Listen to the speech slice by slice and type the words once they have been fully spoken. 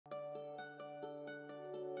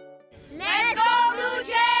Let's go Blue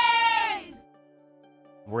Jays!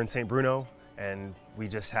 We're in Saint Bruno, and we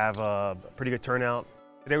just have a pretty good turnout.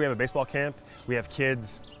 Today we have a baseball camp. We have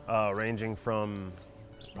kids ranging from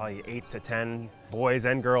probably 8 to 10, boys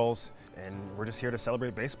and girls, and we're just here to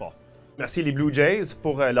celebrate baseball. Merci les Blue Jays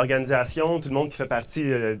pour l'organisation, tout le monde qui fait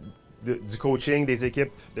partie du coaching, des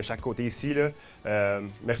équipes de chaque côté ici.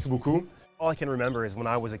 Merci beaucoup. All I can remember is when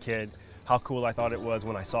I was a kid, how cool I thought it was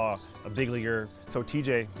when I saw a big leaguer. So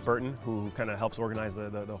TJ Burton, who kind of helps organize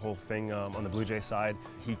the whole thing on the Blue Jays side,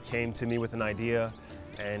 he came to me with an idea,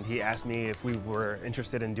 and he asked me if we were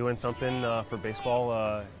interested in doing something for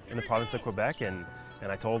baseball in the province of Quebec, and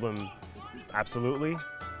I told him absolutely.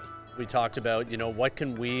 We talked about, what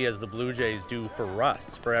can we as the Blue Jays do for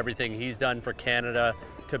Russ, for everything he's done for Canada,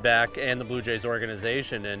 Quebec, and the Blue Jays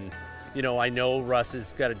organization. And, I know Russ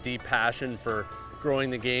has got a deep passion for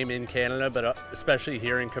growing the game in Canada, but especially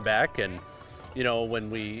here in Quebec. And, when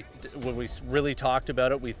we really talked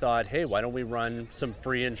about it, we thought, hey, why don't we run some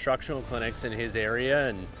free instructional clinics in his area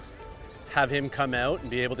and have him come out and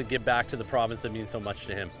be able to give back to the province that means so much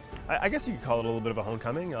to him. I guess you could call it a little bit of a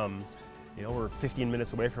homecoming. We're 15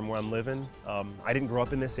 minutes away from where I'm living. I didn't grow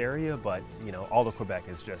up in this area, but all of Quebec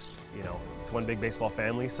is just, it's one big baseball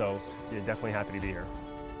family, so yeah, definitely happy to be here.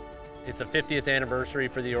 It's the 50th anniversary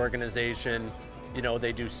for the organization.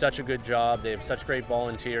 They do such a good job. They have such great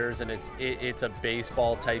volunteers, and it's a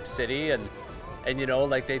baseball type city. And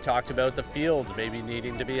like they talked about the fields maybe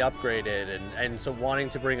needing to be upgraded, and so wanting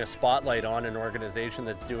to bring a spotlight on an organization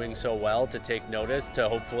that's doing so well to take notice to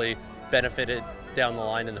hopefully benefit it down the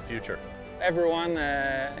line in the future. Everyone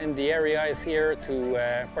in the area is here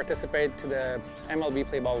to participate to the MLB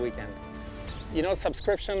Play Ball Weekend.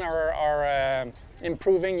 Subscriptions are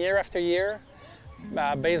improving year after year.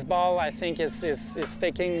 Baseball, I think, is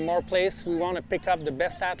taking more place. We want to pick up the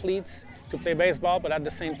best athletes to play baseball, but at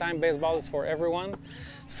the same time, baseball is for everyone.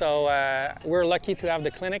 So we're lucky to have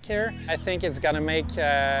the clinic here. I think it's going to make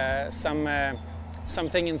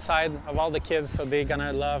something inside of all the kids, so they're going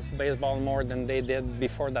to love baseball more than they did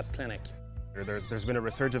before that clinic. There's been a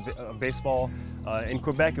resurgence of baseball. In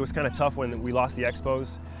Quebec, it was kind of tough when we lost the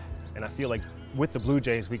Expos, and I feel like with the Blue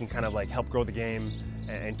Jays, we can kind of help grow the game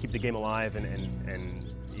and keep the game alive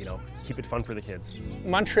and keep it fun for the kids.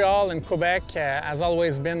 Montreal and Quebec has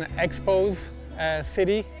always been Expos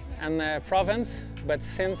city and province, but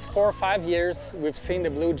since 4 or 5 years, we've seen the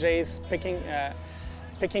Blue Jays picking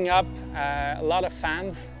up a lot of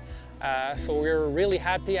fans. So we're really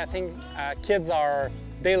happy. I think kids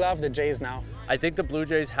they love the Jays now. I think the Blue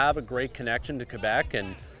Jays have a great connection to Quebec,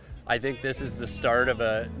 and I think this is the start of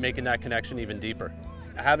making that connection even deeper.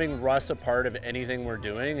 Having Russ a part of anything we're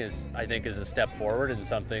doing I think is a step forward and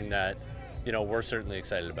something that, we're certainly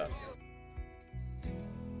excited about.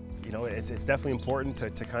 It's definitely important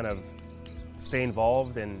to kind of stay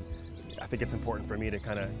involved, and I think it's important for me to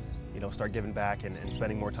kind of, start giving back and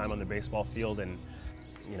spending more time on the baseball field and,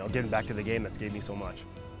 giving back to the game that's gave me so much.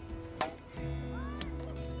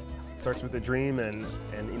 It starts with a dream, and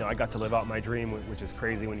I got to live out my dream, which is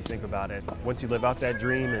crazy when you think about it. Once you live out that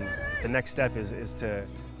dream, and the next step is to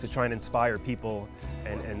try and inspire people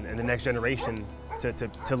and the next generation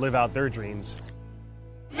to live out their dreams.